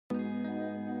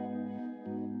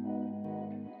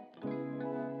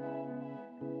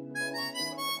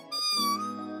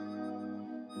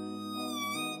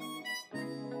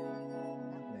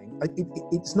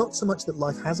it's not so much that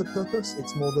life has a purpose,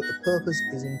 it's more that the purpose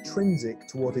is intrinsic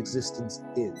to what existence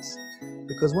is.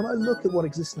 Because when I look at what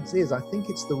existence is, I think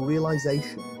it's the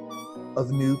realization of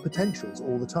new potentials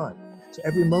all the time. So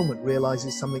every moment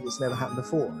realizes something that's never happened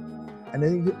before. And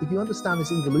then if you understand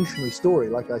this evolutionary story,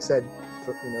 like I said,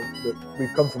 that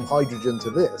we've come from hydrogen to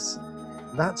this,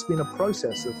 that's been a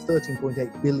process of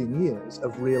 13.8 billion years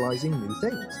of realizing new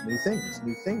things, new things,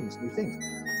 new things, new things.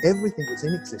 Everything that's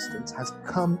in existence has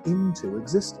come into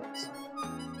existence.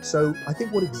 So I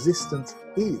think what existence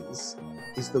is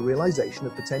the realization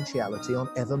of potentiality on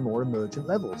ever more emergent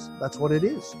levels. That's what it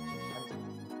is.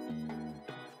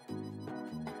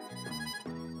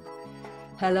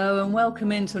 Hello and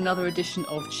welcome into another edition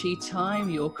of Chi Time,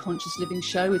 your conscious living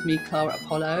show with me, Clara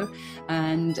Apollo.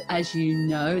 And as you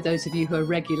know, those of you who are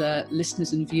regular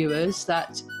listeners and viewers,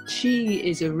 that Chi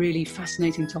is a really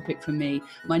fascinating topic for me,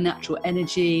 my natural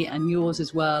energy and yours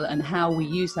as well, and how we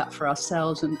use that for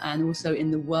ourselves and also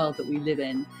in the world that we live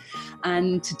in.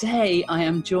 And today I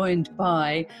am joined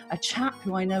by a chap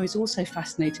who I know is also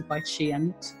fascinated by Chi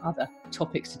and other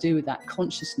topics to do with that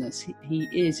consciousness. He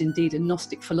is indeed a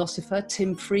Gnostic philosopher.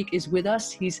 Tim Freke is with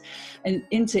us. He's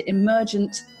into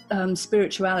emergent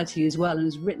spirituality as well, and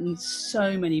has written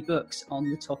so many books on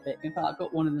the topic. In fact, I've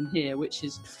got one of them here, which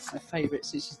is my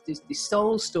favourites. It's the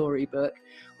Soul Story book,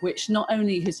 which not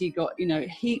only has he got,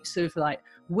 heaps of like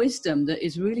wisdom that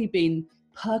is really been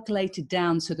percolated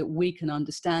down so that we can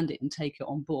understand it and take it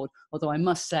on board. Although I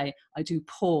must say, I do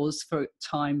pause for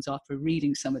times after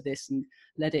reading some of this and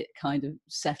let it kind of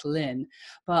settle in.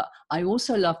 But I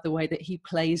also love the way that he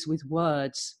plays with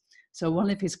words. So one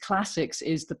of his classics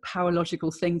is the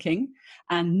paralogical thinking.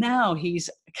 And now he's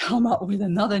come up with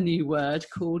another new word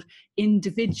called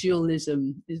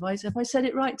individualism. Have I said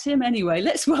it right, Tim? Anyway,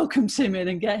 let's welcome Tim in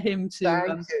and get him to...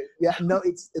 Thank you. Yeah, no,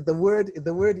 it's the word,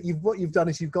 what you've done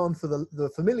is you've gone for the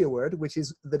familiar word, which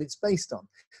is that it's based on.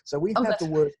 So we have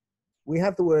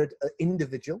the word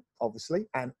individual, obviously,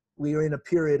 and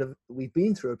we've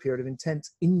been through a period of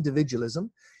intense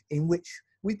individualism in which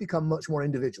we've become much more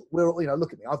individual. We're,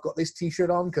 look at me, I've got this t-shirt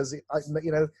on because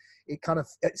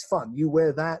it's fun. You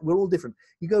wear that, we're all different.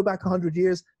 You go back 100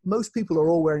 years, most people are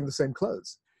all wearing the same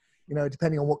clothes,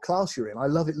 depending on what class you're in. I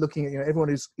love it looking at, everyone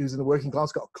who's in the working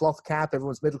class got a cloth cap,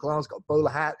 everyone's middle class got a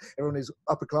bowler hat, everyone who's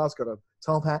upper class got a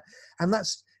top hat. And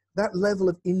that level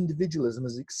of individualism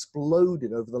has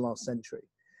exploded over the last century.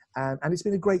 And it's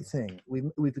been a great thing.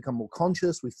 We've become more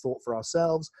conscious, we've thought for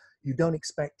ourselves. You don't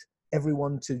expect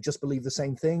everyone to just believe the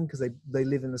same thing because they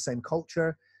live in the same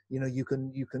culture. You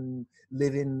can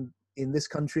live in this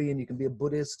country and you can be a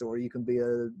Buddhist or you can be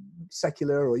a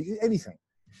secular or anything.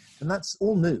 And that's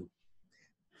all new.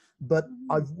 But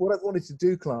what I've wanted to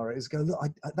do, Clara, is go, look,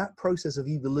 that process of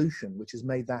evolution, which has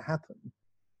made that happen,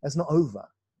 that's not over.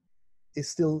 It's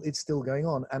still going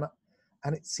on.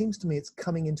 And it seems to me it's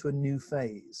coming into a new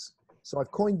phase. So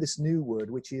I've coined this new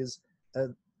word, which is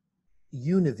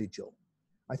unividual.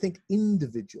 I think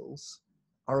individuals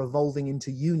are evolving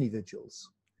into unividuals.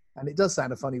 And it does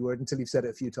sound a funny word until you've said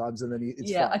it a few times and then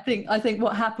it's fun. I think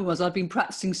what happened was I've been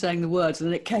practicing saying the words and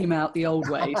then it came out the old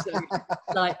way. So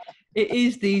like it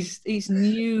is these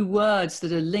new words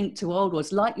that are linked to old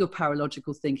words, like your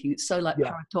paralogical thinking. It's so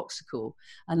paradoxical.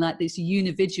 And like this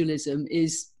unividualism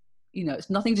is, it's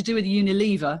nothing to do with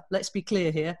Unilever. Let's be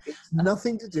clear here. It's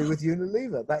nothing to do with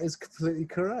Unilever. That is completely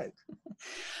correct.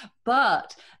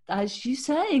 But as you're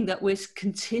saying that we're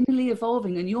continually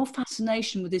evolving, and your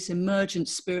fascination with this emergent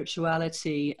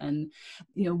spirituality and,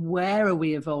 where are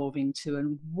we evolving to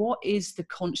and what is the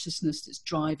consciousness that's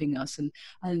driving us?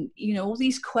 And all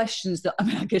these questions that,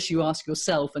 I guess you ask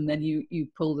yourself and then you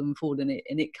pull them forward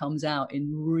and it comes out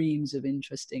in reams of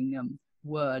interesting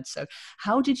words. So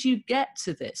how did you get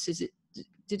to this?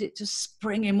 Did it just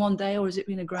spring in one day or has it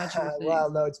been a gradual thing? Well,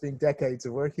 no, it's been decades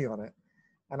of working on it.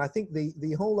 And I think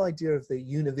the whole idea of the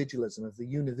unividualism, of the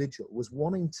unividual, was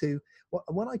wanting to,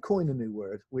 when I coin a new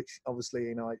word, which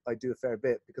obviously, I do a fair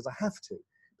bit because I have to,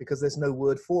 because there's no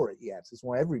word for it yet. That's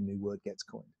why every new word gets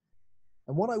coined.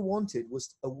 And what I wanted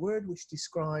was a word which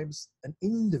describes an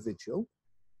individual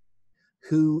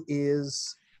who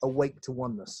is awake to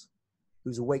oneness,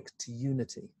 who's awake to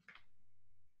unity.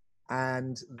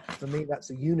 And for me, that's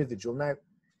a unividual. Now,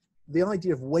 the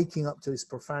idea of waking up to this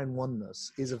profound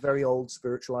oneness is a very old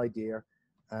spiritual idea,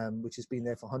 which has been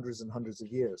there for hundreds and hundreds of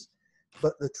years.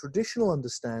 But the traditional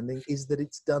understanding is that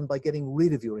it's done by getting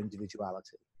rid of your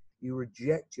individuality. You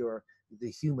reject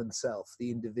the human self, the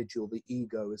individual, the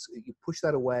ego. You push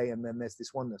that away, and then there's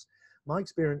this oneness. My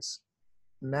experience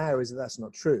now is that that's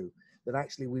not true, that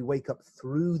actually we wake up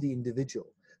through the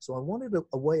individual. So I wanted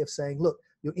a way of saying, look,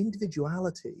 your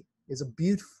individuality is a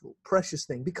beautiful, precious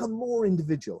thing. Become more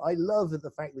individual. I love the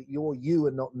fact that you're you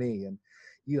and not me, and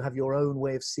you have your own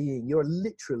way of seeing. You're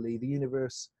literally the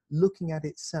universe looking at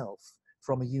itself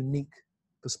from a unique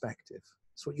perspective.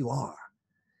 That's what you are.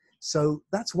 So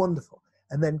that's wonderful.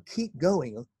 And then keep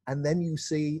going, and then you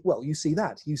see, well, you see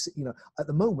that. You see, at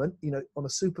the moment, on a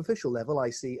superficial level, I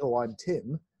see, oh, I'm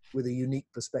Tim with a unique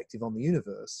perspective on the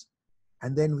universe.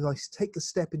 And then when I take a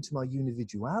step into my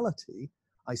individuality,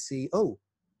 I see, oh,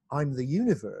 I'm the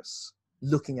universe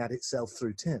looking at itself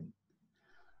through Tim.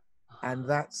 And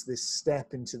that's this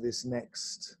step into this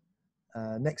next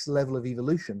level of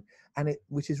evolution,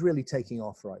 which is really taking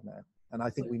off right now. And I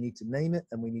think we need to name it,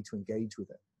 and we need to engage with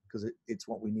it, because it's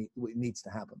what we need. It needs to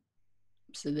happen.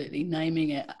 Absolutely,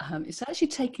 naming it. It's actually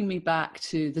taking me back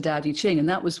to the Tao Te Ching, and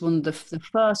that was one of the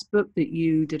first book that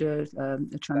you did a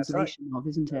translation of,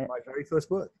 isn't it? My very first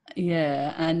book.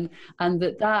 Yeah, and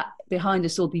that behind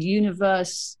us all, the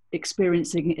universe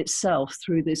experiencing itself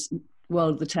through this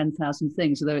world of the 10,000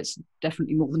 things, although it's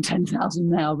definitely more than 10,000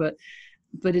 now, but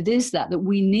it is that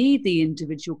we need the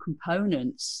individual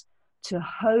components to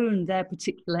hone their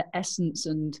particular essence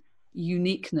and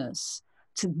uniqueness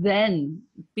to then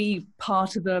be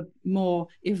part of a more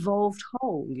evolved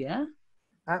whole. Yeah,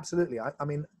 absolutely. I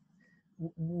mean,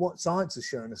 what science has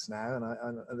shown us now,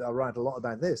 and I write a lot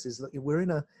about this, is that we're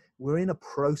in a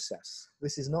process.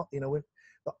 This is not,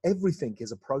 everything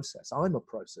is a process. I'm a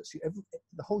process.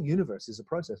 The whole universe is a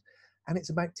process, and it's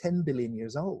about 10 billion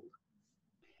years old,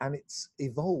 and it's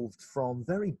evolved from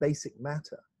very basic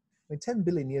matter. I mean, 10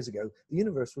 billion years ago, the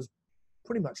universe was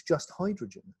pretty much just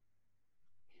hydrogen.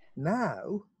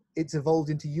 Now it's evolved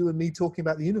into you and me talking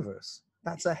about the universe.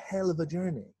 That's a hell of a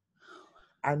journey.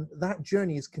 And that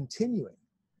journey is continuing.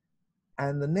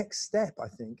 And the next step, I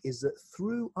think, is that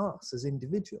through us as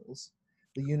individuals,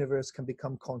 the universe can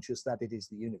become conscious that it is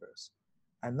the universe.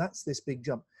 And that's this big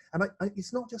jump. And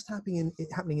it's not just happening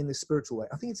in this spiritual way.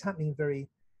 I think it's happening in very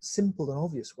simple and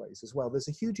obvious ways as well. There's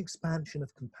a huge expansion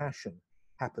of compassion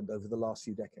happened over the last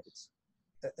few decades.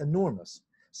 Enormous.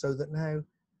 So that now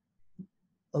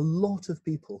a lot of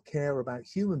people care about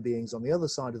human beings on the other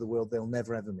side of the world they'll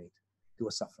never ever meet, who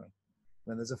are suffering.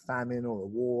 When there's a famine or a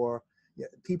war,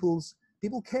 people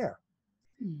care.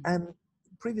 And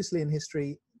previously in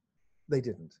history, they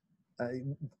didn't.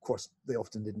 Of course, they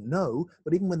often didn't know,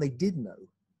 but even when they did know,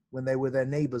 when they were their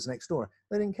neighbors next door,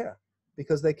 they didn't care,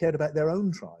 because they cared about their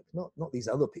own tribe, not these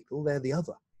other people. They're the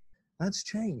other. That's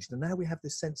changed, and now we have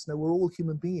this sense, no, we're all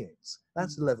human beings.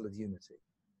 That's the level of unity,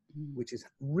 which has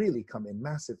really come in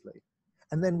massively.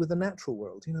 And then with the natural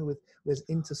world, there's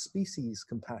interspecies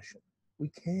compassion. We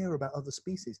care about other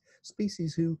species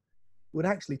who would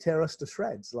actually tear us to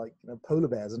shreds, like polar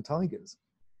bears and tigers.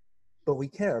 But we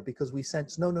care because we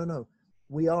sense, no,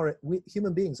 we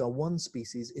human beings are one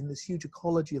species in this huge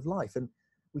ecology of life, and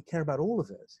we care about all of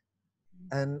it.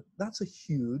 And that's a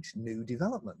huge new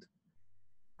development.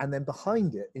 And then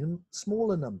behind it, in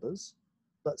smaller numbers,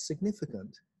 but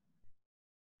significant,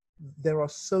 there are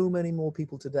so many more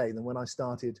people today than when I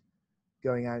started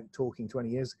going out talking 20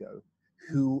 years ago,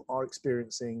 who are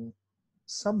experiencing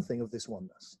something of this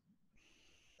oneness,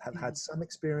 have had some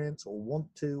experience or want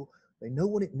to. They know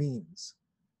what it means.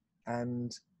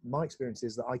 And my experience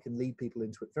is that I can lead people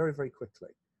into it very, very quickly.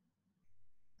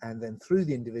 And then through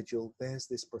the individual, there's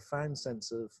this profound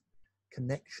sense of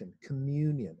connection,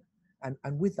 communion,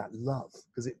 and with that, love,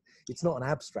 because it's not an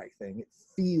abstract thing. It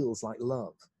feels like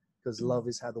love, because love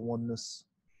is how the oneness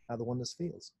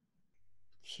feels.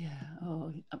 Yeah,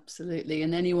 oh, absolutely.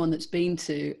 And anyone that's been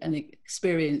to an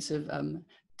experience of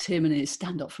Tim and his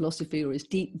stand-up philosophy, or his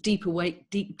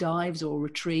deep dives or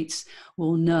retreats,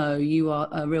 will know you are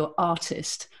a real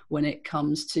artist when it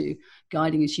comes to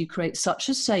guiding us. You create such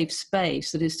a safe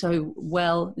space that is so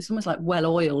it's almost like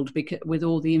well-oiled, because with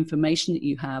all the information that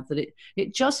you have, that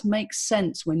it just makes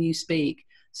sense when you speak,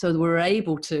 so that we're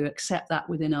able to accept that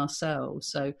within ourselves.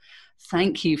 So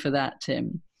thank you for that,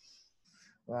 Tim.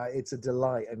 It's a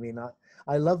delight. I mean,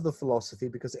 I love the philosophy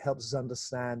because it helps us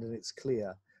understand and it's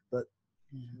clear, but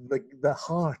the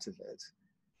heart of it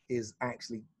is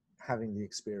actually having the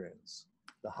experience.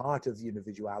 The heart of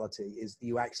individuality is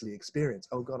you actually experience,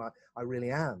 oh God, I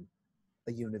really am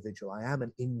a individual. I am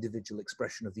an individual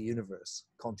expression of the universe,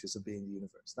 conscious of being the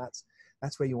universe.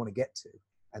 That's where you want to get to.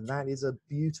 And that is a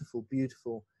beautiful,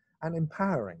 beautiful, and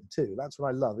empowering too. That's what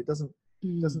I love. It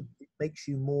makes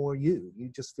you more you. You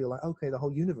just feel like, okay, the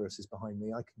whole universe is behind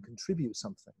me. I can contribute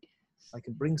something. I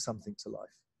can bring something to life.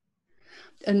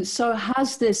 And so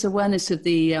has this awareness of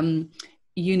the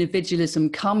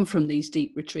unividualism come from these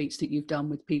deep retreats that you've done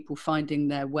with people finding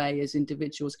their way as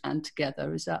individuals and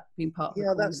together? Has that been part of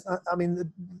Yeah, I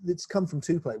mean, it's come from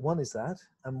two places. One is that,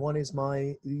 and one is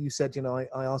you said, I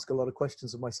ask a lot of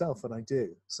questions of myself, and I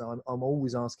do. So I'm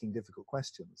always asking difficult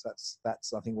questions.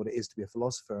 That's I think what it is to be a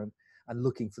philosopher, and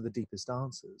looking for the deepest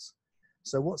answers.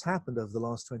 So what's happened over the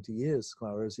last 20 years,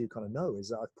 Clara, as you kind of know, is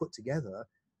that I've put together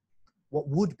what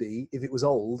would be, if it was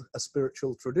old, a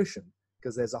spiritual tradition,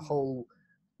 because there's a whole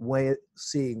way of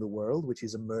seeing the world, which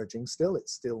is emerging still.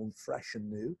 It's still fresh and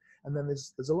new. And then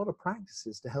there's a lot of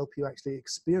practices to help you actually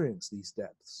experience these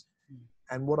depths.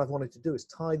 And what I've wanted to do is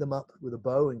tie them up with a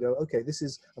bow and go, okay,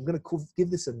 I'm going to give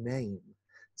this a name.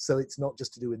 So it's not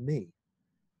just to do with me,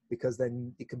 because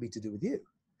then it can be to do with you.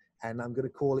 And I'm going to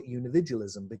call it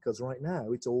unividualism, because right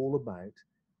now it's all about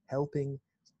helping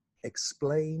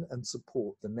explain and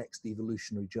support the next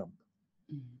evolutionary jump,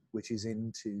 which is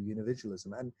into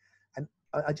unividualism. And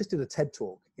I just did a TED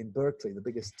talk in Berkeley, the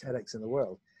biggest TEDx in the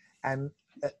world. And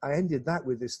I ended that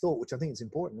with this thought, which I think is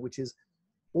important, which is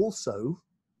also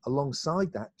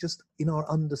alongside that, just in our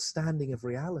understanding of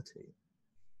reality,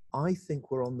 I think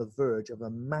we're on the verge of a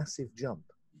massive jump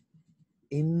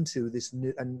into this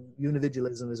new, and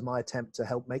unividualism is my attempt to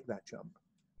help make that jump.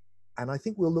 And I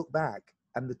think we'll look back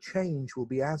and the change will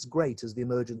be as great as the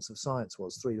emergence of science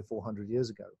was 300 to 400 years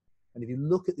ago. And if you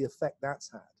look at the effect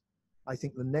that's had, I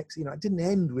think the next, it didn't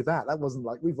end with that. That wasn't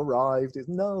like we've arrived.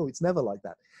 No, it's never like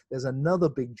that. There's another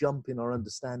big jump in our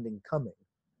understanding coming.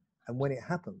 And when it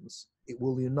happens, it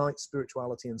will unite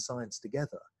spirituality and science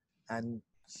together. And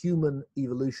human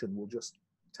evolution will just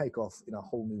take off in a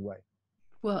whole new way.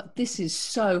 Well, this is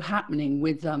so happening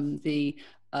with the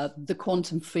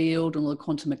quantum field and all the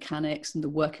quantum mechanics and the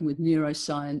working with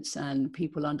neuroscience and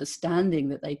people understanding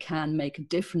that they can make a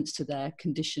difference to their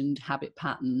conditioned habit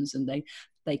patterns, and they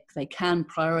can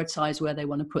prioritize where they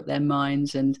want to put their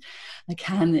minds, and they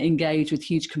can engage with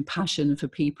huge compassion for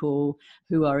people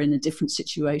who are in a different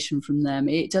situation from them.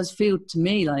 It does feel to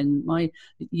me, like in my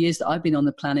years that I've been on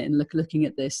the planet and looking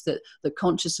at this, that the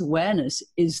conscious awareness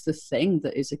is the thing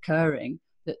that is occurring,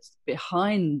 that's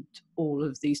behind all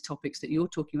of these topics that you're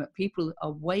talking about. People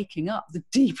are waking up, the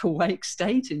deep awake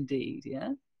state indeed.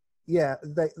 Yeah,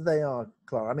 they are,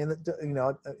 Clara. I mean,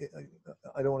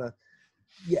 I don't want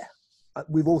to,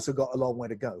 we've also got a long way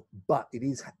to go, but it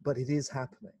is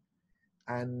happening.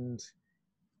 And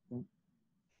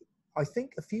I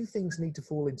think a few things need to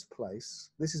fall into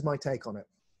place. This is my take on it,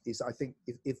 is I think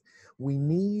if we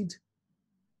need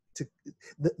to,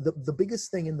 the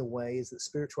biggest thing in the way is that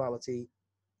spirituality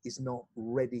is not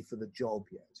ready for the job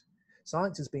yet.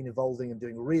 Science has been evolving and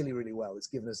doing really, really well. It's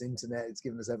given us internet, it's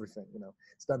given us everything,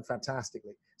 it's done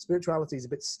fantastically. Spirituality is a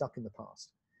bit stuck in the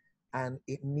past, and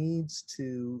it needs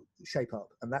to shape up.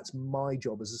 And that's my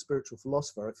job as a spiritual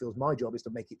philosopher. It feels my job is to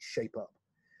make it shape up.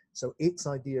 So its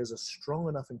ideas are strong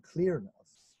enough and clear enough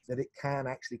that it can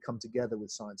actually come together with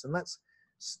science. And that's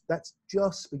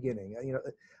just beginning.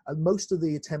 Most of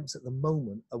the attempts at the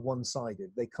moment are one-sided.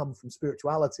 They come from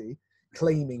spirituality,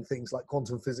 claiming things like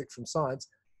quantum physics from science,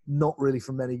 not really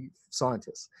from many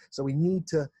scientists. So we need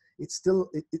to,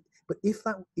 but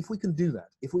if we can do that,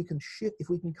 if we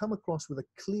can come across with a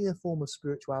clear form of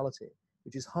spirituality,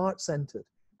 which is heart-centered,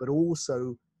 but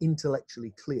also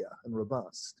intellectually clear and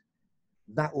robust,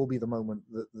 that will be the moment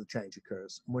that the change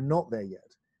occurs. And we're not there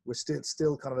yet. We're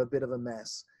still kind of a bit of a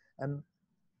mess. And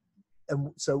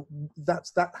so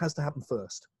that has to happen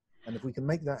first. And if we can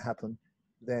make that happen,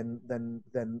 then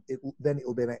it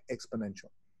will be an exponential.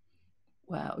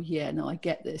 Wow. Yeah, no, I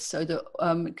get this. So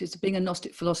because being a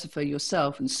Gnostic philosopher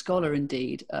yourself and scholar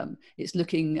indeed, it's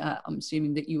looking at, I'm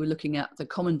assuming that you were looking at the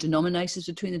common denominators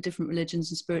between the different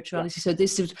religions and spirituality. Yeah.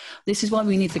 So this is why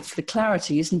we need the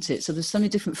clarity, isn't it? So there's so many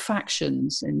different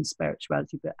factions in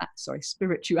spirituality,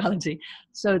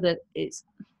 so that it's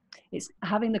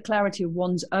having the clarity of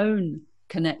one's own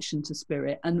connection to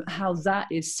spirit and how that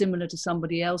is similar to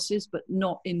somebody else's, but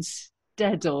not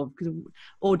instead of,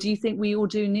 or do you think we all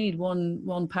do need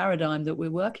one paradigm that we're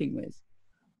working with?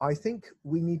 I think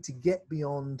we need to get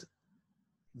beyond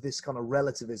this kind of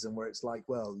relativism where it's like,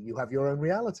 well, you have your own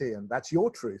reality and that's your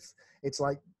truth. It's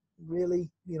like, really,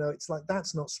 it's like,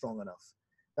 that's not strong enough.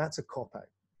 That's a cop-out.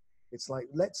 It's like,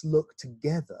 let's look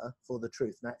together for the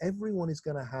truth. Now, everyone is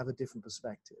going to have a different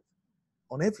perspective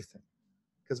on everything,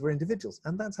 because we're individuals,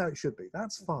 and that's how it should be.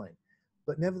 That's fine.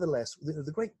 But nevertheless,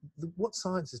 what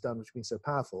science has done, which has been so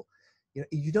powerful,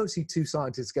 you don't see two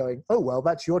scientists going, oh, well,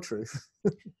 that's your truth.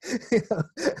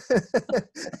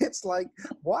 It's like,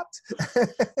 what?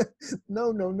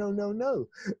 No.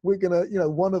 We're going to,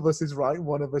 one of us is right and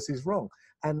one of us is wrong.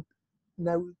 And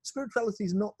now, spirituality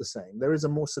is not the same. There is a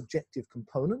more subjective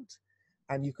component,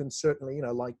 and you can certainly,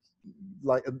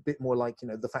 like a bit more like,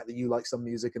 the fact that you like some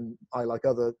music and I like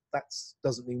other, that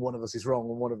doesn't mean one of us is wrong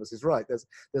and one of us is right.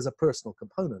 There's a personal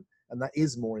component, and that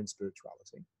is more in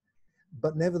spirituality.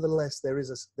 But nevertheless, there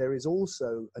is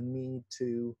also a need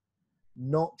to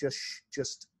not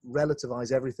just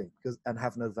relativize everything and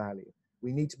have no value.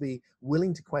 We need to be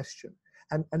willing to question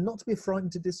and not to be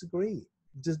frightened to disagree,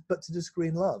 but to disagree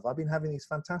in love. I've been having these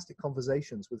fantastic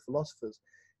conversations with philosophers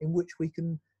in which we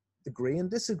can agree and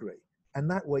disagree. And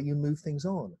that way you move things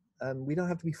on. We don't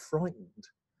have to be frightened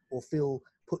or feel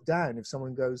put down if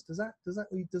someone goes, does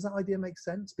that idea make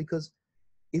sense? Because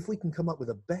if we can come up with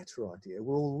a better idea,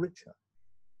 we're all richer.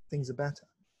 Things are better.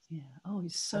 Yeah. Oh, you're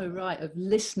so right, of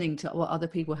listening to what other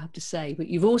people have to say. But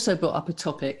you've also brought up a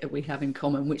topic that we have in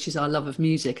common, which is our love of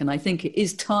music. And I think it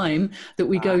is time that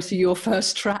we go to your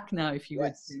first track now, if you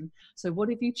would. So what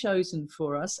have you chosen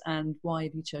for us, and why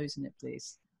have you chosen it,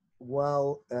 please?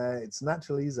 Well, it's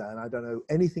Naturaliza, and I don't know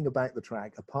anything about the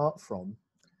track apart from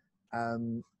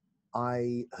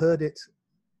I heard it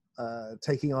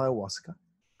taking ayahuasca,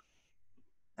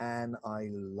 and I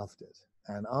loved it.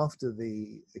 And after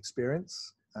the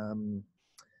experience,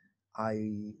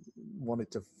 I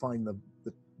wanted to find the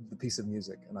piece of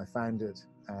music, and I found it,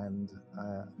 and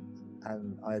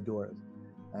I adore it.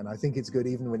 And I think it's good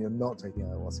even when you're not taking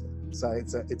ayahuasca. So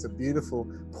it's a beautiful,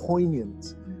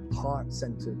 poignant,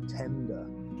 heart-centered, tender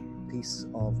piece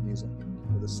of music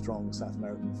with a strong South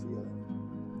American feeling.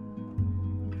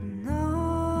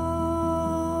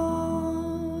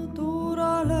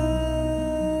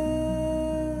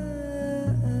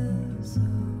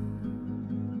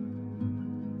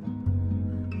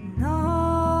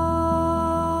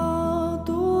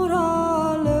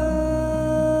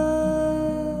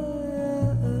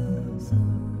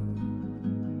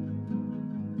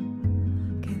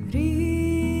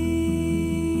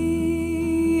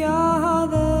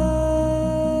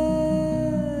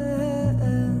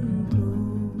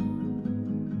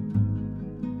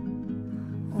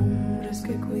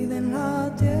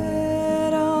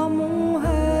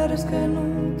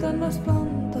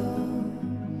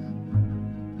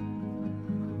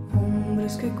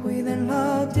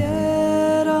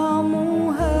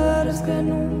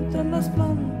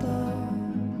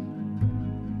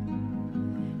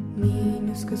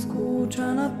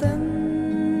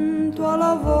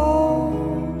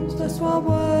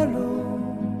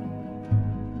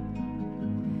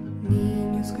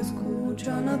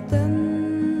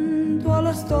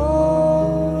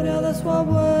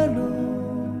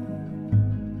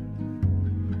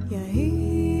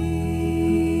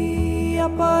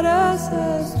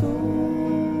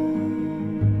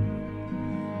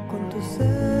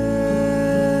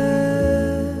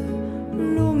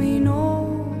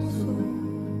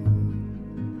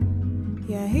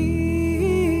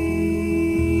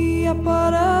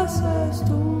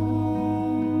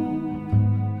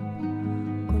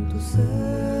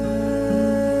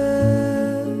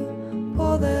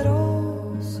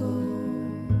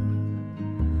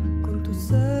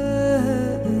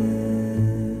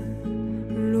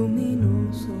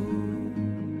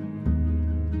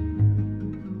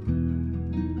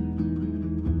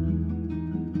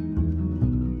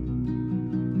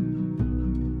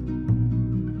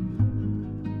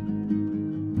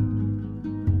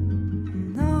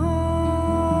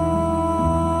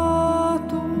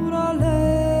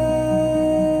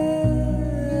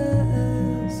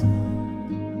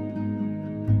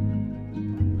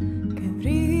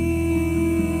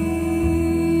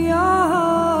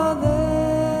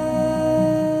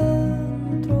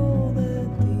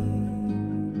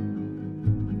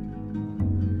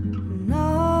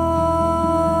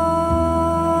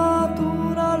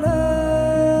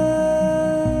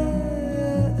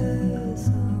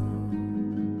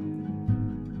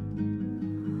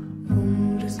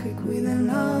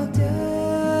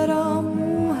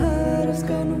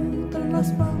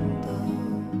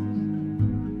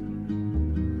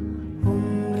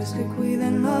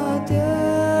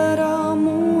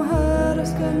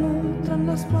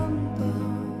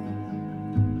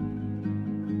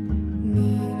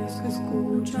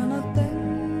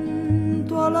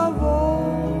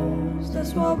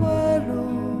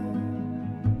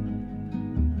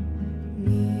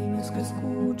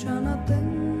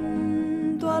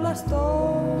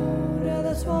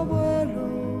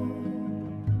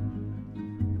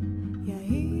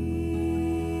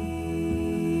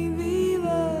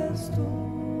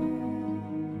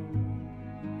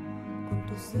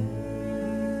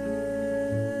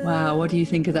 Wow, what do you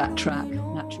think of that track,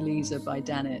 Naturaliza by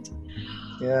Danit?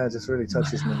 Yeah, it just really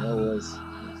touches me always.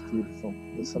 beautiful.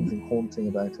 There's something haunting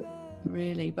about it.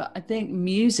 Really, but I think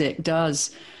music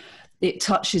does. It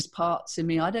touches parts in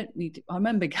me. I don't need to, I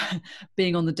remember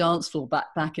being on the dance floor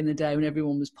back in the day when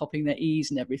everyone was popping their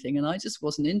E's and everything, and I just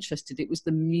wasn't interested. It was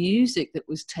the music that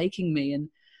was taking me, and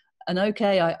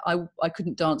okay, I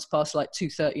couldn't dance past like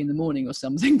 2:30 in the morning or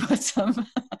something, but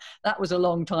that was a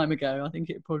long time ago. I think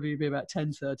it'd probably be about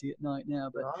 10:30 at night now.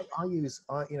 But I use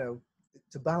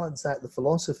to balance out the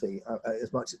philosophy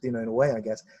as much, in a way, I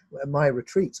guess. My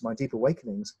retreats, my deep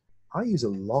awakenings, I use a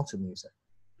lot of music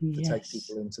to take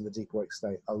people into the deep awake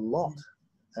state, a lot.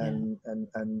 And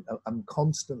I'm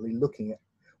constantly looking at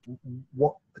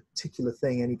what particular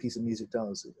thing any piece of music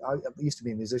does. I used to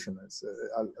be a musician.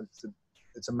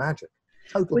 It's a magic,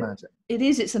 total magic. It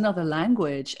is. It's another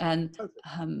language, and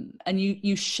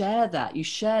you share that. You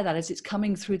share that as it's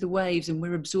coming through the waves, and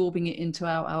we're absorbing it into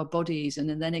our bodies, and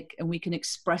then we can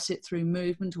express it through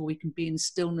movement, or we can be in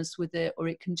stillness with it, or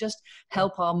it can just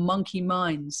help our monkey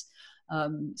minds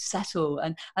settle.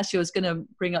 And actually, I was going to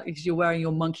bring up, because you're wearing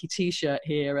your monkey T-shirt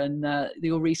here, and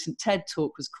your recent TED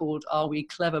talk was called "Are We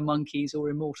Clever Monkeys or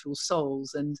Immortal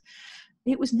Souls?" and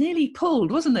it was nearly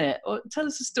pulled, wasn't it? Or tell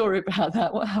us a story about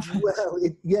that. What happened? Well,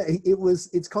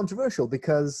 it's controversial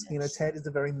because, TED is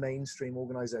a very mainstream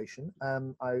organization.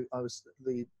 I was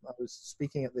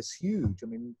speaking at this huge,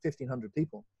 1,500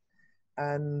 people.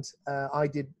 And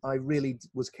I really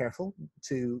was careful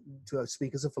to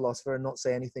speak as a philosopher and not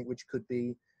say anything which could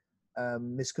be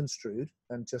misconstrued,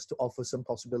 and just to offer some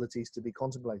possibilities to be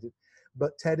contemplated.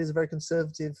 But TED is a very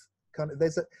conservative kind of,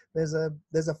 there's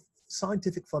a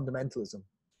scientific fundamentalism,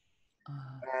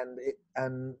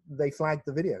 and they flagged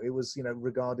the video. It was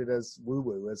regarded as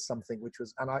woo-woo, as something which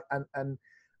was, and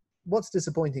what's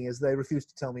disappointing is they refused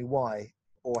to tell me why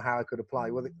or how I could apply.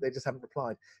 Well, they just haven't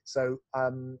replied. So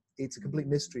it's a complete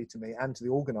mystery to me and to the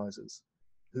organizers,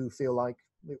 who feel like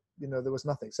there was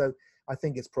nothing. So I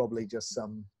think it's probably just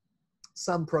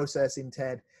some process in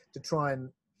TED to try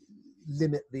and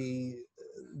limit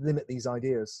these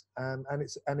ideas, and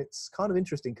it's kind of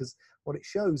interesting, because what it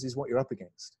shows is what you're up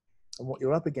against, and what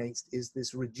you're up against is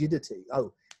this rigidity.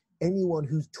 Anyone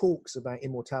who talks about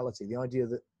immortality, the idea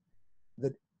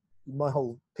that my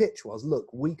whole pitch was, look,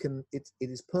 it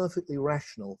is perfectly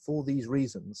rational for these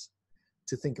reasons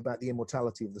to think about the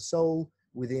immortality of the soul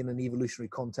within an evolutionary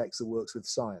context that works with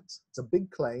science. It's a big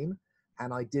claim,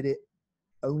 and I did it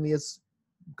only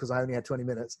because I only had 20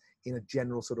 minutes, in a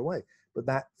general sort of way. But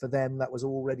that, for them, that was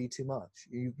already too much.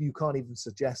 You can't even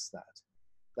suggest that.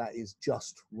 That is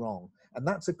just wrong. And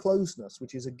that's a closeness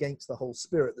which is against the whole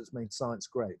spirit that's made science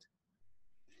great.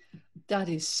 That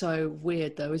is so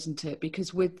weird, though, isn't it?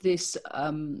 Because with this,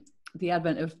 the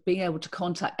advent of being able to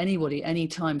contact anybody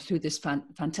anytime through this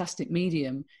fantastic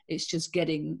medium, it's just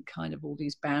getting kind of all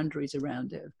these boundaries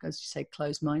around it, as you say,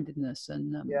 closed-mindedness.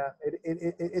 And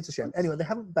it's a shame. Anyway, they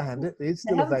haven't banned it. It's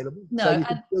still available. No, so you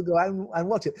can still go out and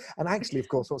watch it. And actually, of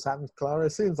course, what's happened, Clara,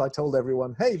 as soon as I told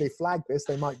everyone, hey, they flagged this,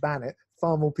 they might ban it,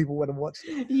 far more people went and watched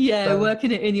it. Yeah, so,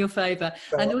 working it in your favor.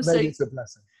 So and also, maybe it's a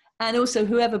blessing. And also,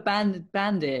 whoever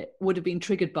banned it would have been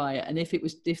triggered by it. And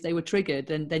if they were triggered,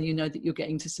 then you know that you're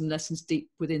getting to some lessons deep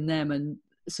within them, and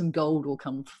some gold will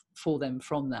come for them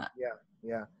from that.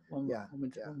 One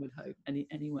would hope.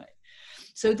 Anyway,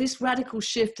 so this radical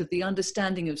shift of the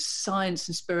understanding of science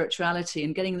and spirituality,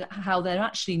 and getting how they're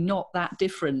actually not that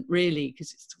different, really,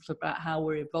 because it's about how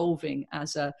we're evolving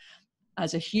as a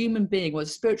human being, or as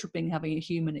a spiritual being, having a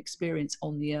human experience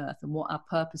on the earth, and what our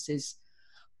purpose is.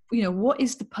 What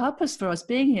is the purpose for us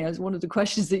being here? Is one of the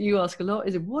questions that you ask a lot.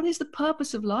 Is what is the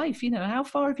purpose of life? How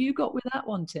far have you got with that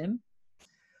one, Tim?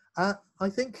 I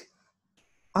think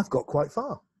I've got quite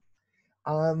far.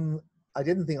 I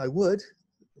didn't think I would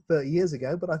 30 years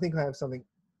ago, but I think I have something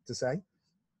to say.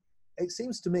 It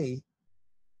seems to me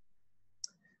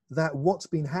that what's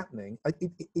been happening,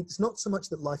 it's not so much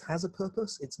that life has a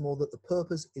purpose, it's more that the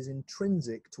purpose is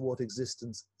intrinsic to what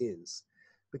existence is.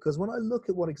 Because when I look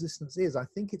at what existence is, I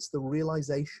think it's the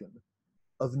realization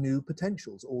of new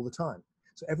potentials all the time.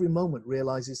 So every moment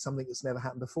realizes something that's never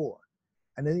happened before.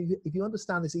 And then if you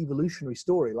understand this evolutionary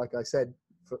story, like I said,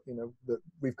 that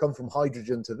we've come from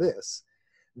hydrogen to this,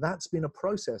 that's been a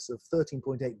process of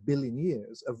 13.8 billion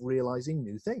years of realizing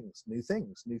new things.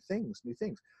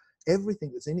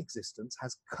 Everything that's in existence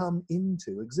has come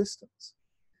into existence.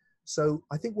 So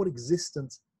I think what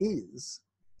existence is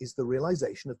the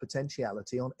realization of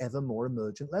potentiality on ever more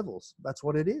emergent levels. That's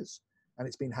what it is. And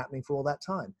it's been happening for all that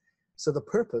time. So the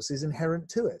purpose is inherent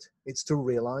to it. It's to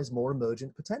realize more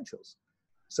emergent potentials.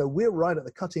 So we're right at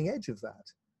the cutting edge of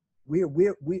that.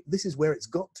 This is where it's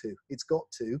got to. It's got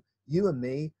to, you and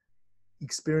me,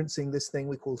 experiencing this thing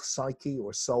we call psyche,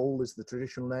 or soul is the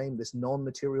traditional name, this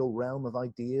non-material realm of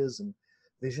ideas and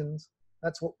visions.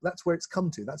 That's where it's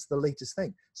come to. That's the latest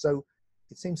thing. So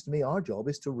it seems to me our job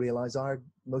is to realize our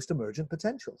most emergent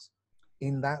potentials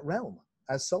in that realm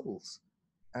as souls.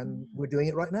 And we're doing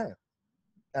it right now.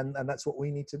 And that's what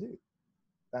we need to do.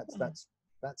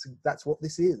 That's what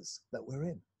this is that we're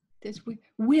in.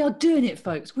 We are doing it,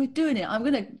 folks. We're doing it. I'm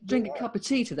going to drink a cup of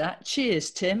tea to that.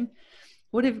 Cheers, Tim.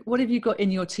 What have you got in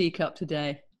your teacup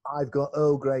today? I've got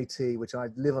Earl Grey tea, which I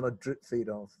live on a drip feed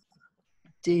of.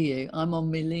 Do you? I'm on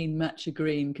my lean matcha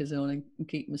green because I want to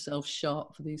keep myself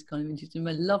sharp for these kind of interviews.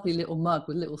 My lovely little mug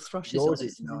with little thrushes Yours on it.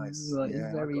 Is nice. Right, yeah,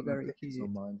 it's very, I've got very cute.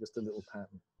 on mine, just a little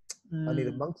pattern. I need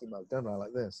a monkey mug, don't I?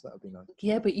 Like this. That would be nice.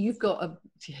 Yeah, but you've got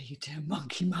you do a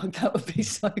monkey mug. That would be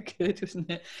so good,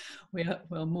 wouldn't it? We are,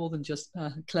 well, more than just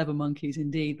clever monkeys,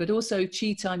 indeed. But also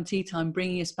tea time,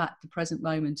 bringing us back to the present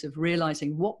moment of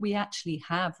realizing what we actually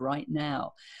have right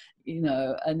now.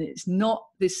 And it's not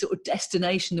this sort of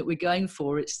destination that we're going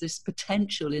for. It's this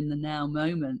potential in the now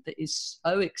moment that is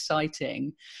so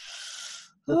exciting.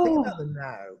 The thing about the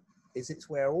now is it's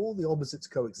where all the opposites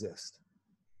coexist.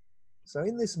 So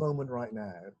in this moment right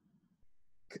now,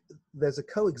 there's a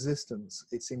coexistence,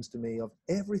 it seems to me, of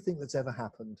everything that's ever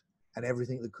happened and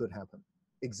everything that could happen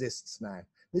exists now.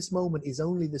 This moment is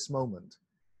only this moment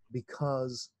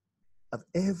because of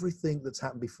everything that's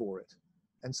happened before it.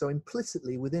 And so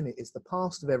implicitly within it is the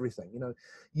past of everything.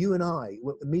 You and I,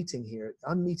 we're meeting here.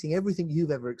 I'm meeting everything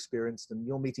you've ever experienced, and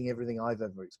you're meeting everything I've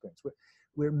ever experienced.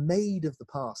 We're made of the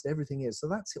past. Everything is. So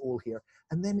that's it all here.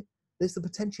 And then there's the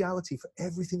potentiality for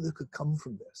everything that could come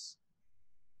from this.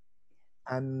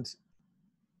 And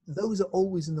those are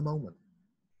always in the moment.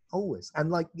 Always.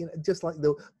 And just like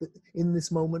in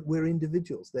this moment, we're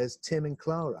individuals. There's Tim and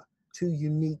Clara, two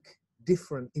unique,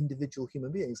 different individual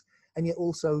human beings. And yet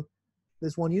also,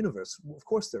 there's one universe. Of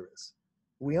course there is.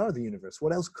 We are the universe.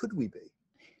 What else could we be?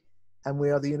 And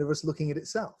we are the universe looking at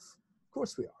itself. Of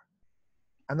course we are.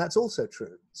 And that's also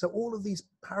true. So all of these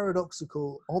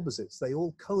paradoxical opposites, they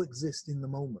all coexist in the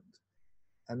moment.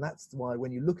 And that's why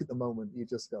when you look at the moment, you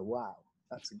just go, wow,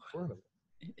 that's incredible.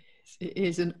 It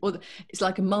is. And it's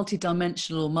like a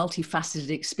multi-dimensional, multifaceted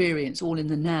experience all in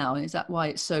the now. And is that why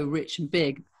it's so rich and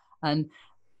big?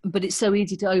 But it's so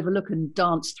easy to overlook and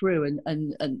dance through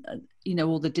and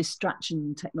all the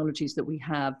distraction technologies that we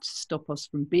have to stop us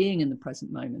from being in the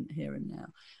present moment, here and now.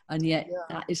 And yet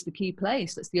that is the key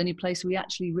place. That's the only place we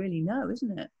actually really know,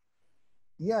 isn't it?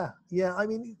 Yeah. I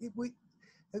mean,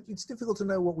 it's difficult to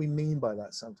know what we mean by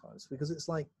that sometimes, because it's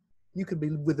like you could be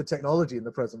with the technology in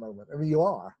the present moment. I mean, you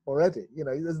are already,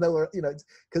 there's nowhere,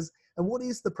 and what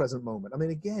is the present moment? I mean,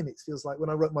 again, it feels like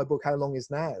when I wrote my book, How Long Is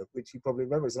Now, which you probably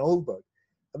remember is an old book.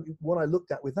 I mean, what I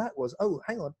looked at with that was,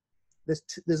 hang on,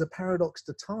 there's a paradox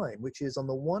to time, which is on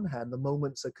the one hand, the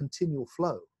moment's a continual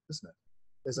flow, isn't it?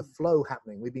 There's a flow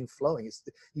happening. We've been flowing.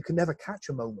 You can never catch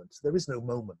a moment. There is no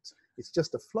moment. It's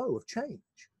just a flow of change.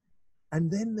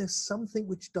 And then there's something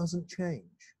which doesn't change.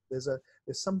 There's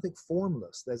something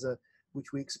formless.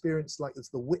 Which we experience like it's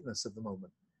the witness of the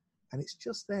moment. And it's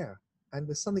just there. And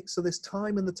there's something, so there's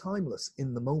time and the timeless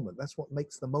in the moment. That's what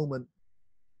makes the moment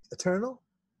eternal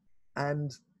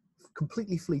and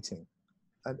completely fleeting,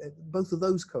 and both of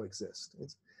those coexist.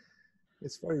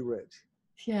 It's very rich.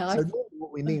 Yeah. So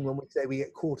what we mean when we say we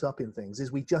get caught up in things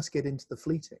is we just get into the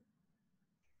fleeting.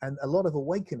 And a lot of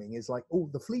awakening is like,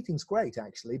 the fleeting's great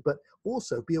actually, but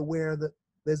also be aware that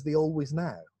there's the always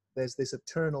now. There's this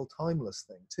eternal, timeless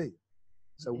thing too.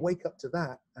 So wake up to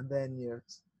that, and then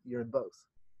you're in both.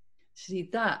 See,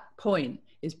 that point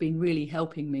has been really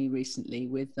helping me recently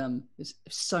with there's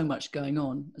so much going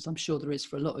on, as I'm sure there is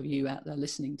for a lot of you out there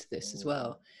listening to this as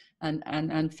well, and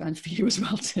for you as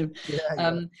well, Tim.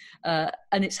 And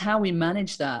it's how we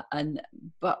manage that.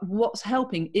 But what's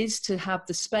helping is to have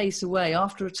the space away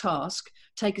after a task,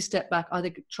 take a step back, either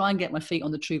try and get my feet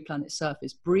on the true planet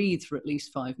surface, breathe for at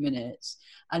least 5 minutes,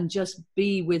 and just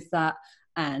be with that.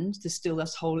 And there's still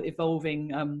this whole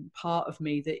evolving part of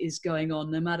me that is going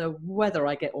on no matter whether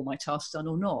I get all my tasks done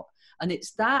or not. And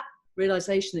it's that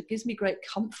realization that gives me great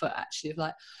comfort, actually, of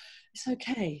like, it's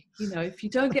okay. If you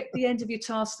don't get the end of your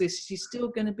task list, you're still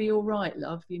going to be all right,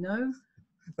 love,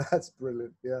 That's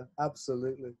brilliant. Yeah,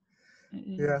 absolutely.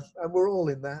 Yeah, and we're all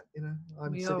in that,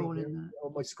 I'm sitting here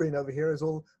on my screen over here is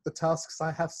all the tasks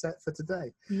I have set for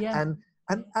today. Yeah.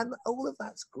 And all of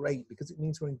that's great because it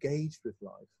means we're engaged with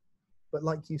life. But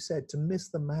like you said, to miss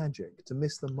the magic, to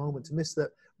miss the moment, to miss that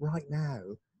right now,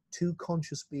 two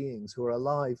conscious beings who are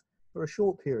alive for a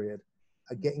short period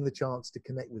are getting the chance to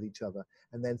connect with each other.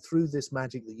 And then through this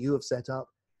magic that you have set up,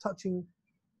 touching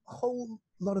whole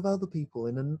lot of other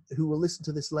people who will listen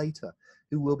to this later,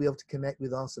 who will be able to connect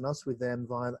with us and us with them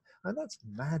via, and that's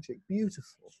magic,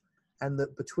 beautiful. And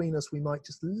that between us, we might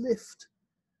just lift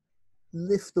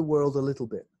the world a little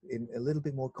bit, in a little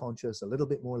bit more conscious, a little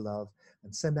bit more love,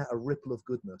 and send out a ripple of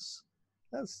goodness.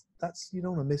 That's you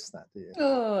don't want to miss that, do you?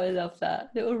 Oh, I love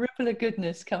that little ripple of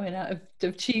goodness coming out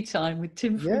of Tea Time with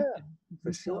Tim. Yeah,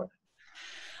 for sure.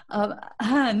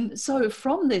 And so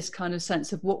from this kind of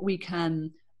sense of what we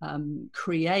can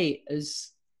create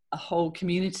as a whole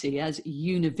community, as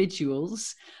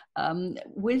individuals,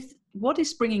 with what is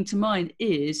springing to mind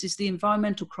is the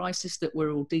environmental crisis that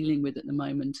we're all dealing with at the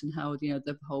moment, and how, you know,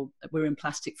 the whole, we're in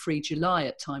plastic free July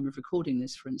at time of recording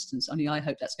this, for instance. Only I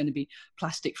hope that's going to be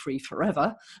plastic free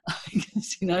forever,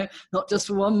 because, you know, not just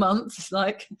for 1 month. It's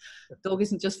like dog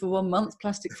isn't just for 1 month,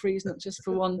 plastic free is not just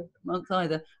for 1 month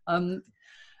either.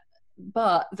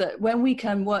 But that when we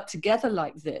can work together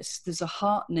like this, there's a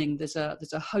heartening, there's a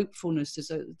hopefulness,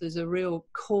 there's a real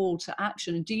call to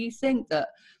action. And do you think that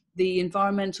the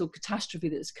environmental catastrophe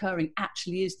that's occurring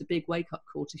actually is the big wake-up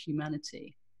call to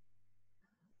humanity?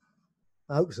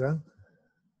 I hope so.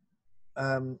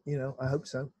 You know, I hope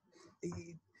so.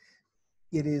 It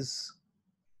is.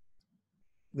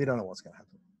 We don't know what's going to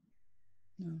happen.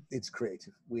 No. It's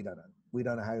creative. We don't know. We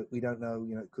don't know how. We don't know.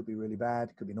 You know, it could be really bad.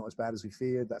 It could be not as bad as we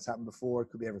feared. That's happened before. It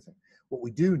could be everything. What we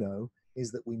do know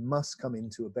is that we must come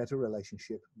into a better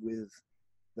relationship with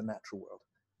the natural world.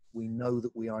 We know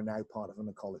that we are now part of an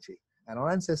ecology, and our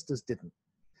ancestors didn't.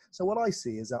 So what I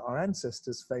see is that our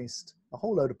ancestors faced a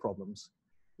whole load of problems,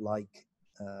 like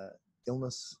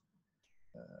illness,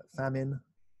 famine,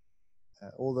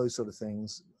 all those sort of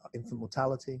things, infant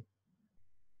mortality,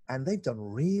 and they've done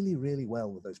really, really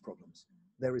well with those problems.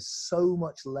 There is so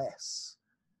much less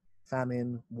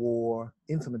famine, war,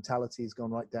 infant mortality has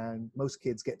gone right down. Most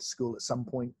kids get to school at some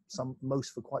point,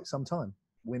 most for quite some time.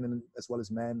 Women as well as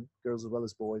men, girls as well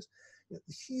as boys.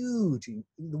 Huge.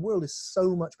 The world is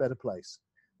so much better place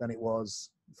than it was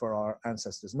for our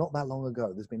ancestors not that long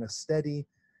ago. There's been a steady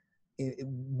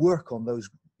work on those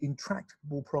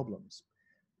intractable problems.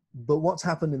 But what's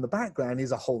happened in the background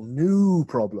is a whole new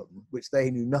problem, which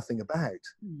they knew nothing about,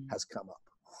 has come up.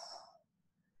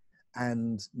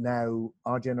 And now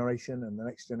our generation and the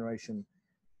next generation,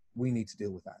 we need to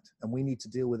deal with that, and we need to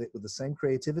deal with it with the same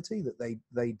creativity that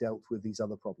they dealt with these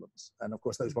other problems. And of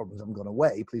course, those problems haven't gone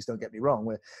away. Please don't get me wrong.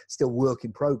 We're still work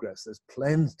in progress. There's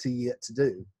plenty yet to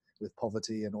do with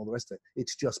poverty and all the rest of it.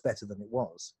 It's just better than it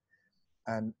was.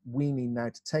 And we need now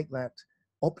to take that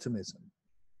optimism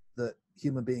that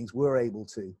human beings were able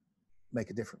to make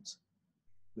a difference.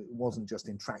 It wasn't just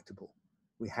intractable.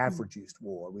 We have reduced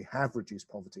war. We have reduced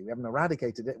poverty. We haven't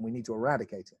eradicated it, and we need to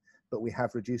eradicate it, but we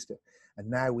have reduced it. And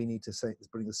now we need to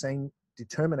bring the same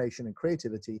determination and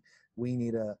creativity. We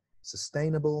need a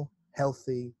sustainable,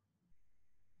 healthy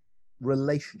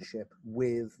relationship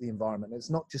with the environment.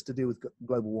 It's not just to do with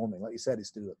global warming. Like you said,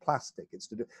 it's to do with plastic. It's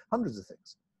to do hundreds of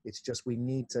things. It's just we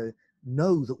need to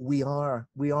know that we are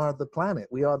the planet.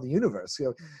 We are the universe. You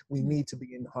know, we need to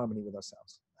be in harmony with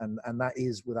ourselves. And that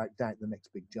is, without doubt, the next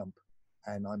big jump.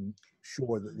 And I'm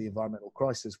sure that the environmental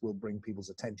crisis will bring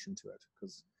people's attention to it,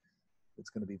 because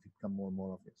it's going to become more and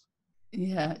more obvious.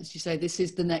 Yeah, as you say, this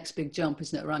is the next big jump,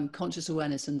 isn't it, around conscious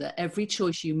awareness, and that every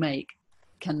choice you make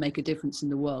can make a difference in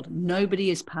the world. Nobody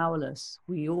is powerless.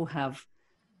 We all have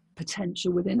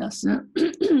potential within us.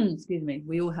 Excuse me.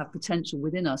 We all have potential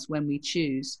within us when we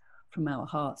choose from our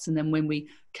hearts. And then when we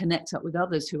connect up with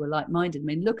others who are like-minded. I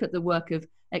mean, look at the work of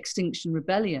Extinction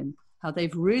Rebellion, how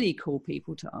they've really called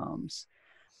people to arms.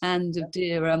 And of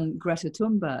dear Greta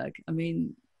Thunberg. I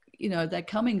mean, you know, they're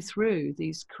coming through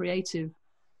these creative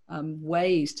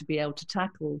ways to be able to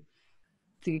tackle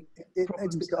the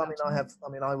problems.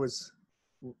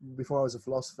 Before I was a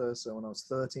philosopher, so when I was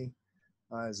 30,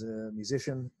 I was a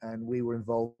musician, and we were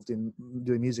involved in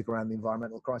doing music around the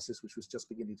environmental crisis, which was just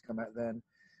beginning to come out then.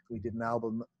 We did an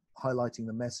album highlighting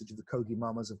the message of the Kogi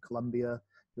Mamas of Colombia,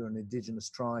 who are an indigenous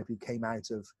tribe who came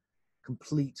out of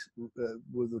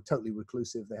were totally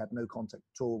reclusive. They had no contact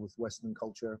at all with Western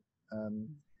culture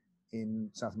in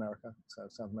South America, so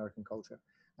South American culture,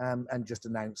 and just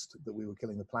announced that we were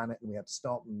killing the planet and we had to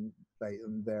stop. And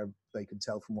they could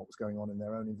tell from what was going on in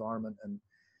their own environment, and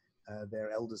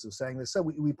their elders were saying this. So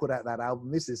we put out that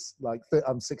album. This is like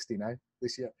I'm 60 now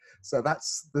this year, so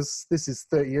this is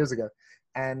 30 years ago.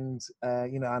 And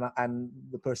you know, and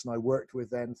the person I worked with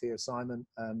then, Theo Simon,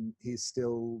 he's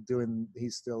still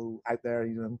out there.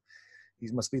 You know, he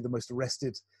must be the most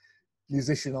arrested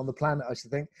musician on the planet, I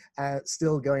should think,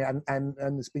 still going, and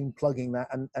it's been plugging that,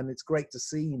 and it's great to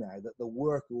see now that the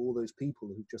work of all those people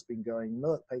who've just been going,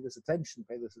 look, pay this attention,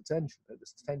 pay this attention, pay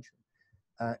this attention,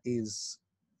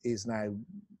 is now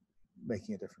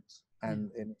making a difference,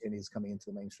 and is coming into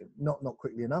the mainstream. Not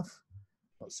quickly enough,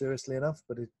 not seriously enough,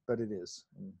 but it is,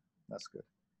 and that's good.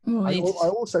 I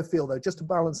also feel, though, just to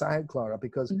balance out, Clara,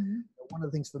 because one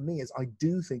of the things for me is I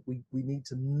do think we need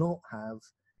to not have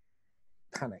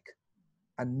panic,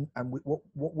 and what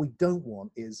we don't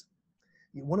want is,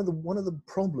 one of the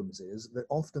problems is that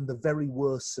often the very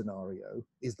worst scenario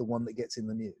is the one that gets in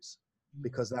the news,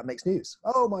 because that makes news.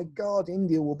 Oh my God,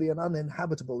 India will be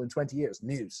uninhabitable in 20 years.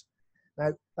 News.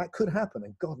 Now that could happen,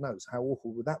 and God knows how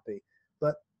awful would that be.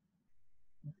 But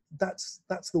that's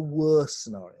the worst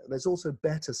scenario. There's also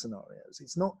better scenarios.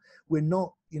 We're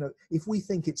not, if we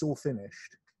think it's all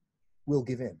finished, we'll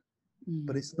give in.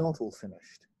 But it's not all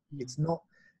finished. It's not.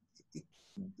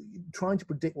 Trying to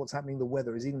predict what's happening in the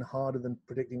weather is even harder than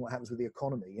predicting what happens with the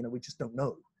economy. We just don't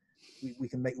know. We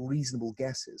can make reasonable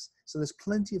guesses. So there's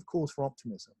plenty of cause for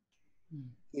optimism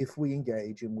if we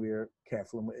engage and we're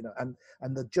careful,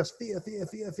 and the just fear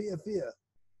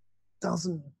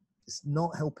it's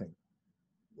not helping.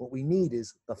 What we need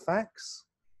is the facts,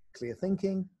 clear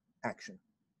thinking, action.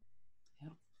 Yeah.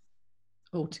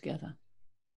 All together.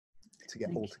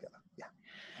 All together. Yeah.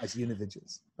 As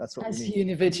individuals. That's what we need. As need.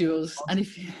 Individuals. And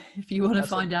if you want to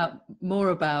find out more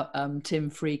about Tim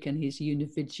Freke and his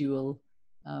individual,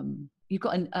 you've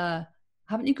got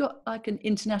haven't you got like an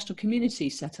international community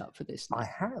set up for this now? I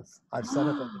have. I've set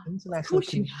up an international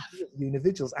community of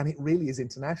individuals, and it really is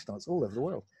international. It's all over the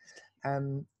world.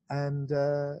 And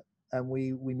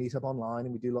we meet up online,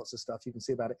 and we do lots of stuff. You can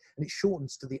see about it. And it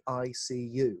shortens to the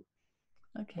ICU.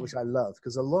 Okay. Which I love,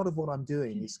 because a lot of what I'm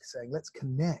doing is saying, let's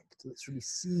connect, let's really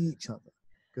see each other,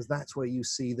 because that's where you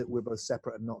see that we're both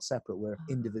separate and not separate. We're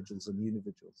individuals and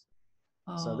unividuals.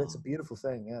 So that's a beautiful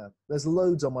thing. Yeah, there's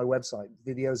loads on my website,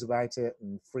 videos about it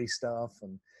and free stuff,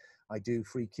 and I do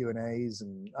free Q&As,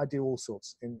 and I do all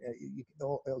sorts. It's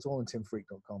all on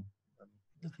timfreke.com.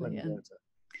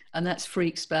 And that's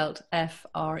Freke spelled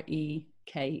Freke.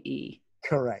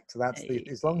 Correct. That's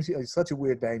as long as it's such a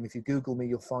weird name. If you Google me,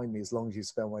 you'll find me, as long as you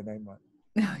spell my name right.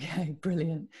 Okay,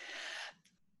 brilliant.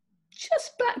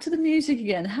 Just back to the music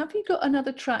again. Have you got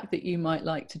another track that you might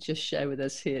like to just share with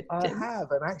us here, Tim? I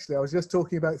have, and actually, I was just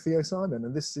talking about Theo Simon,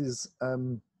 and this is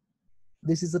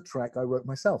a track I wrote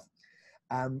myself.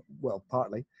 Well,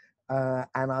 partly.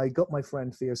 And I got my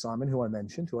friend Theo Simon, who I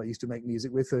mentioned, who I used to make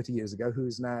music with 30 years ago, who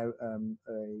is now a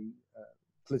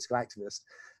political activist,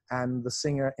 and the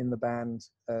singer in the band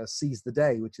Seize the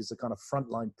Day, which is a kind of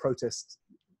frontline protest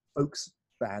folks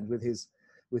band with his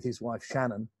wife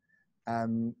Shannon.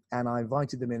 And I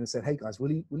invited them in and said, "Hey guys,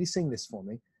 will you sing this for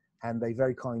me?" And they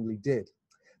very kindly did,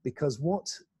 because what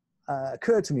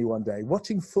occurred to me one day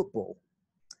watching football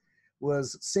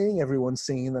was seeing everyone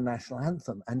singing the national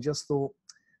anthem, and just thought,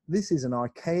 this is an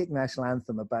archaic national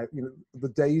anthem about the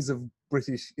days of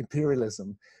British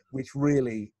imperialism, which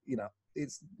really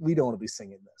we don't want to be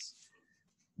singing this.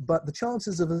 But the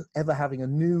chances of ever having a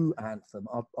new anthem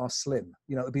are slim.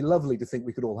 It'd be lovely to think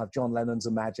we could all have John Lennon's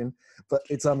Imagine, but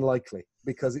it's unlikely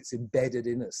because it's embedded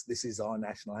in us. This is our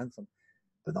national anthem.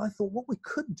 But I thought what we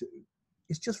could do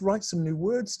is just write some new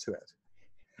words to it.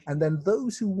 And then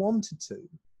those who wanted to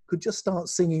could just start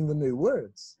singing the new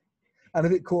words. And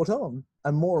if it caught on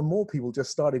and more people just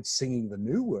started singing the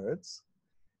new words,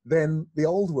 then the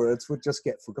old words would just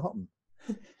get forgotten.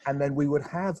 And then we would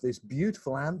have this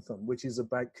beautiful anthem, which is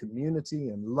about community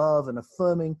and love and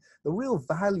affirming the real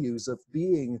values of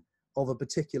being of a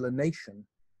particular nation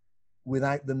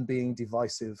without them being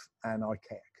divisive and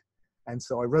archaic. And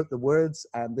so I wrote the words,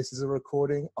 and this is a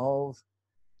recording of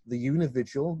the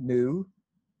individual new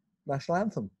national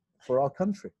anthem for our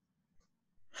country.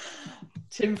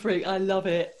 Tim Freke, I love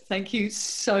it. Thank you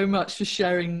so much for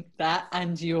sharing that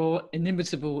and your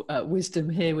inimitable wisdom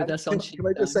here with us on She Can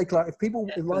I just say, Clark, if people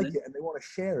like it and they want to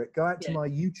share it, go out to my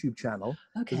YouTube channel,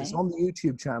 because it's on the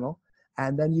YouTube channel,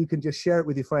 and then you can just share it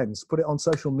with your friends, put it on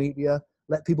social media,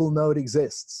 let people know it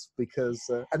exists, because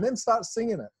and then start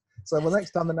singing it. So the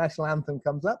next time the national anthem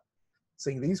comes up,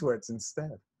 sing these words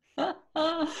instead.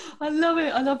 I love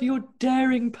it. I love your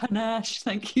daring panache.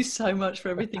 Thank you so much for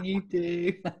everything you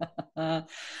do.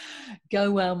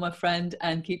 Go well, my friend,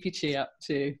 and keep your chi up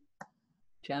too.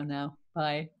 Ciao now.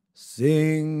 Bye.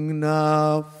 Sing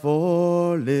now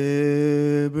for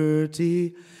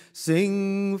liberty.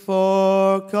 Sing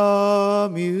for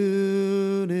community.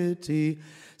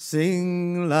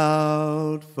 Sing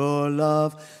loud for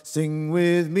love. Sing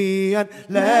with me and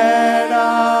let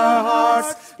our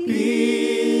hearts beat.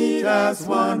 as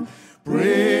one,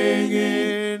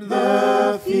 bringing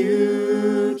the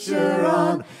future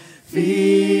on,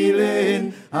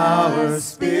 feeling our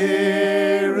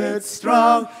spirit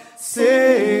strong,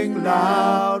 sing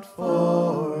loud for